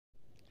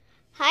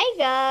Hi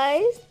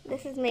guys,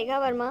 this is Megha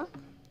Verma.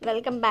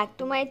 Welcome back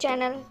to my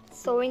channel.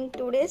 So in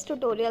today's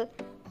tutorial,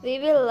 we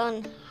will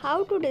learn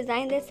how to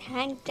design this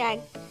hang tag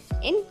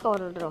in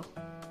CorelDRAW.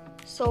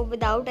 So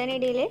without any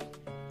delay,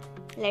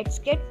 let's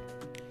get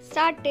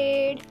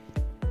started.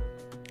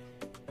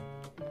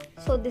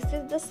 So this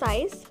is the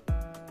size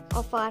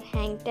of our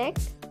hang tag.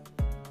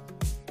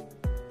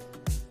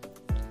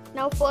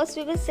 Now first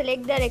we will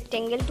select the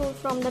rectangle tool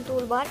from the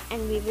toolbar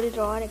and we will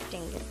draw a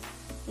rectangle.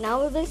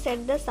 Now we will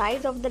set the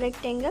size of the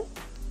rectangle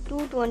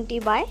 220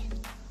 by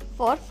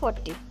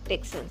 440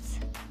 pixels.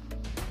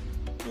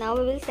 Now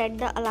we will set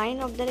the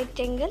align of the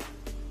rectangle.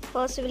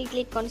 First we will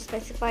click on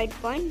specified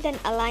point, then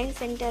align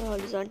center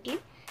horizontally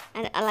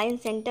and align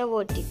center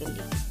vertically.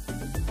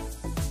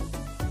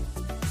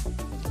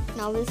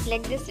 Now we will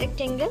select this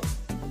rectangle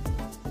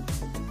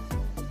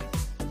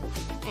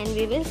and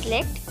we will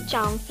select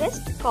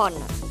chamfered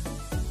corner.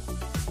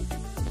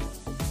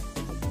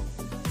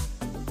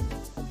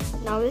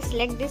 Now we will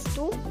select these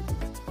two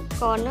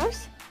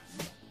corners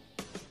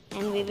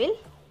and we will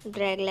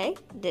drag like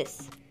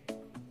this.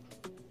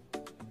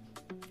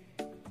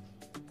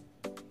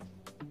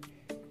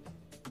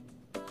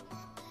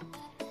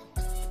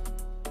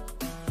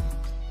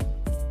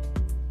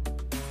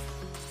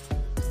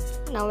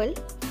 Now we will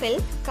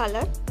fill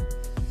color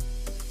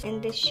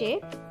in this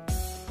shape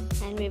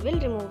and we will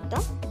remove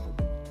the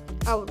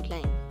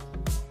outline.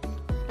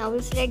 Now we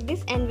will select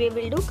this and we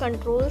will do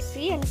Ctrl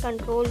C and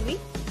Ctrl V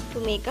to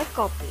make a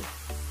copy.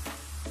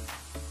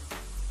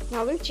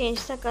 Now we'll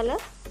change the color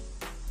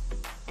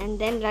and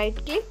then right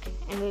click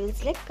and we will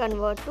select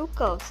convert to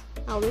curves.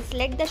 Now we'll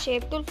select the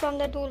shape tool from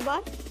the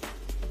toolbar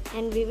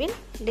and we will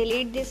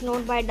delete this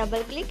node by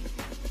double click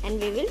and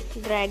we will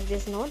drag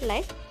this node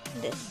like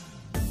this.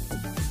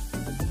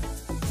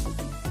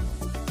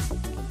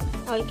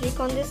 Now we'll click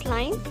on this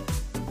line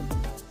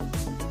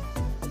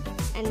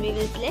and we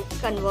will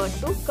select convert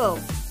to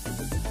curve.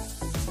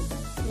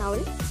 Now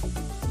we'll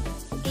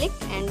click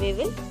and we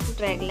will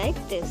drag like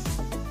this.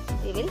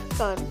 We will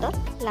curve the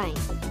line.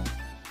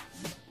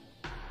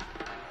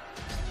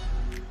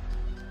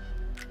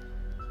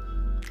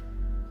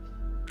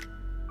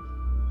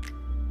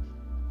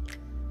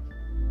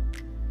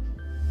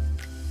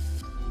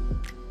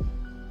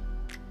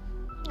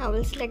 Now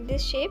we'll select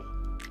this shape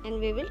and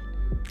we will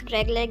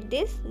drag like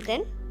this,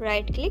 then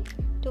right click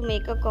to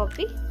make a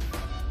copy.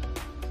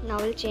 Now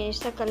we'll change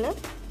the color.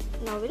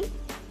 Now we'll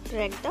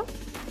drag the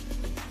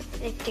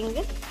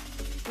rectangle.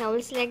 Now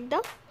we'll select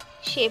the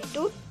shape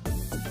tool,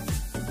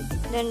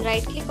 then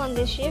right click on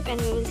this shape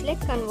and we will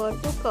select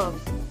convert to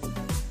curves.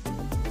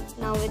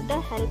 Now with the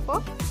help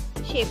of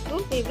shape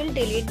tool we will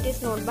delete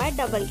this node by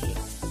double click.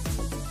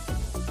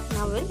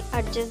 Now we'll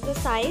adjust the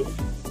size.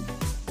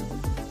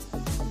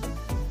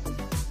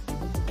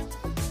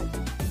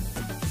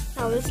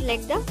 Now we'll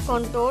select the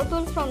contour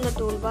tool from the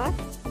toolbar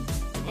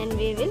and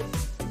we will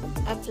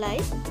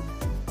apply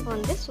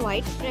on this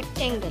white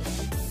rectangle.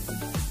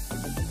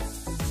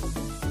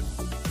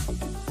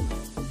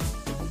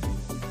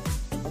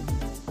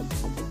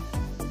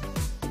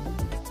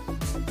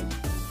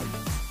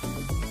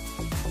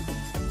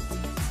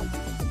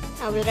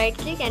 Now we'll right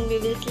click and we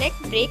will select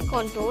break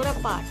contour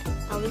apart.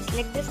 Now we'll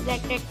select this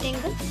black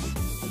rectangle.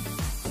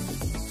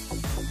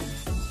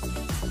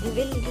 We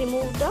will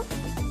remove the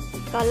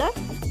color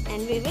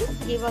and we will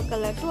give a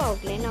color to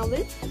outline. Now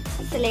we'll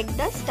select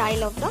the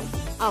style of the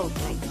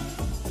outline.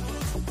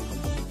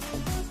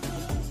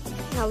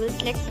 Now we'll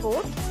select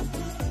both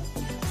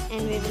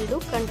and we will do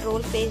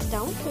control page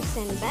down to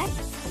send back.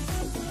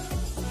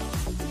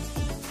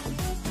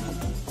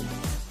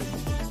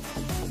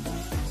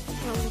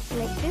 Now we'll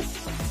select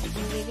this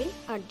and we will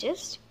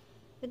adjust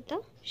with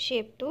the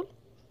shape tool.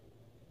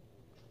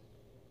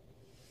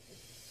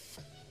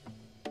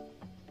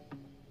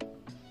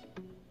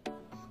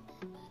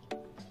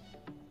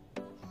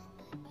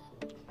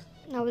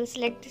 Now we'll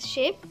select this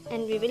shape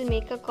and we will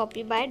make a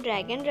copy by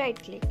drag and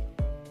right click.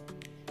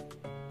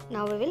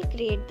 Now we will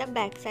create the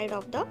back side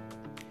of the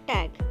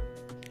tag.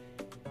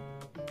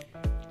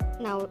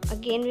 Now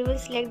again we will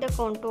select the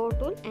contour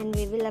tool and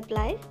we will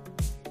apply.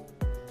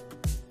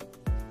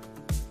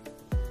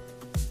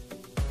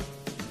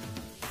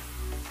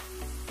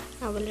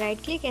 Now we'll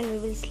right click and we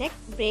will select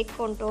break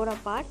contour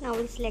apart. Now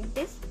we'll select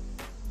this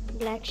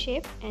black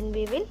shape and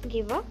we will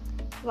give a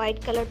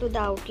white color to the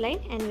outline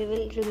and we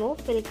will remove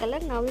fill color.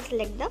 Now we'll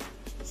select the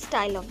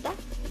style of the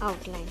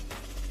outline.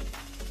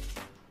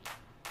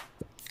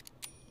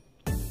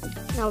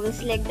 Now we'll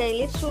select the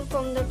ellipse tool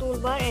from the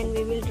toolbar and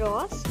we will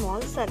draw a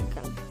small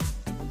circle.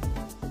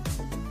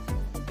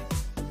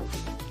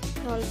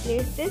 Now we'll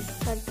place this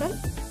circle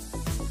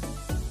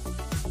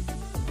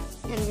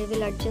and we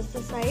will adjust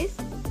the size.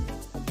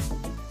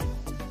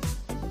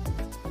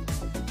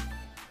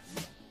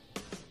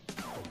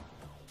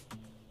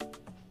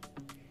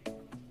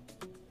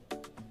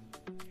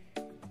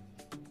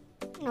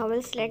 Now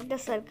we'll select the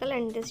circle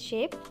and this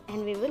shape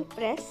and we will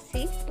press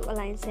C to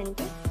align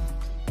center.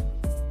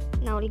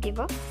 Now we'll give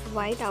a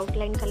white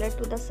outline color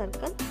to the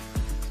circle.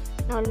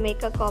 Now I'll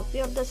make a copy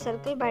of the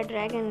circle by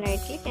drag and right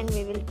click, and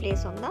we will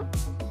place on the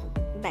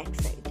back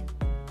side.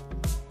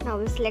 Now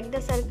we'll select the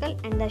circle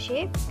and the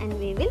shape, and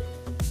we will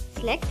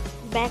select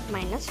back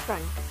minus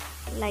front.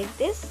 Like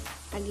this.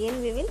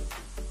 Again we will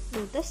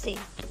do the same.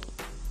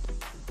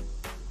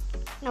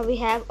 Now we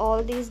have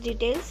all these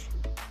details.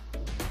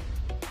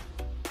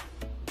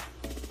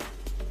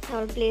 Now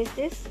I'll place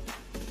this.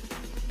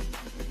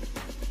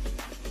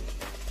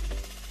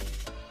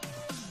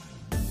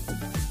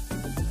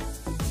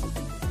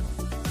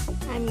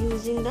 I'm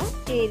using the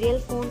Arial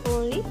font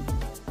only.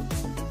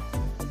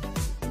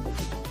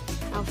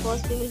 Now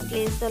first we will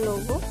place the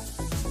logo.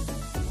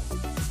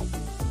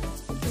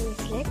 We will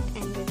select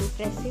and we will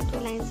press it to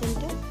align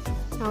center.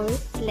 Now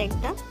we'll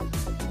select the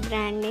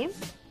brand name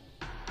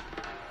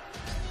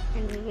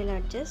and we will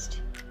adjust.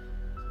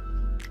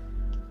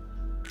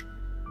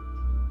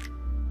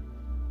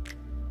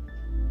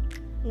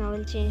 Now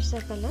we'll change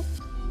the color.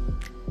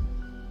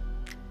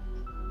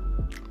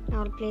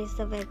 Now I'll place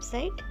the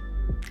website.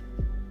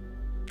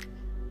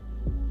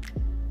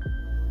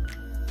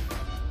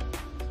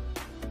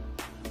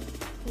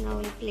 Now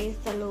we'll place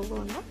the logo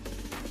on the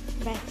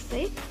back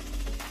side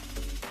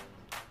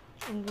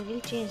and we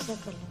will change the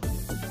color.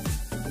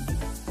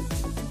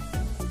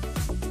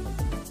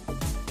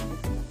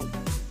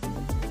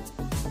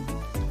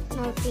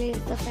 Now place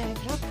the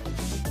paragraph.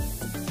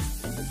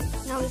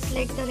 Now we'll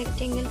select the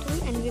rectangle tool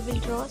and we will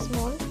draw a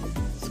small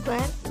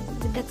square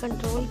with the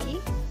control key.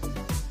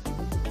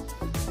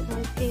 Now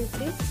we'll place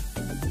this.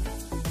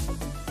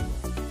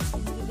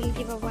 We will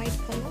give a white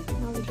color.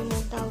 Now we'll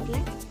remove the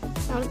outline.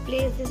 Now we'll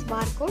place this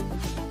barcode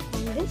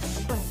on this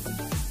square.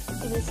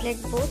 We will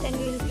select both and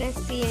we will press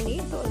C and E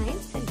to align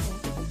center.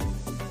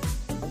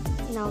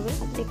 Now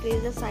we'll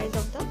decrease the size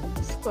of the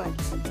square.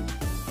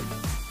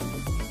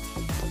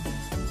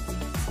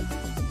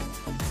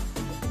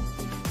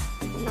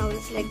 Now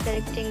we'll select the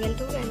rectangle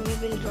tool and we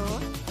will draw a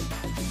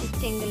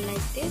rectangle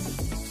like this,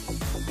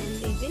 and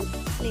we will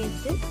place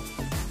this.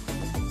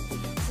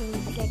 We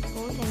will select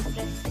both and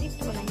press C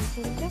to align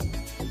center.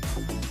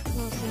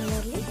 Now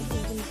similarly we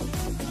will do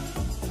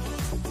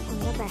on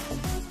the back.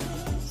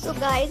 So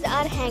guys,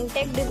 our hang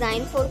tag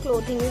design for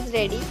clothing is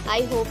ready.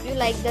 I hope you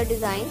like the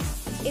design.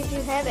 If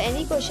you have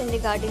any question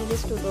regarding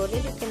this tutorial,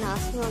 you can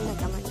ask me on the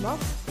comment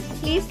box.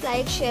 Please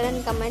like, share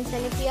and comments,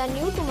 and if you are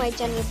new to my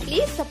channel,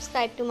 please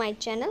subscribe to my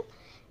channel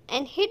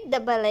and hit the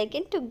bell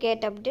icon to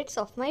get updates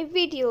of my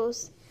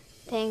videos.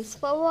 Thanks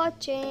for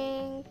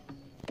watching.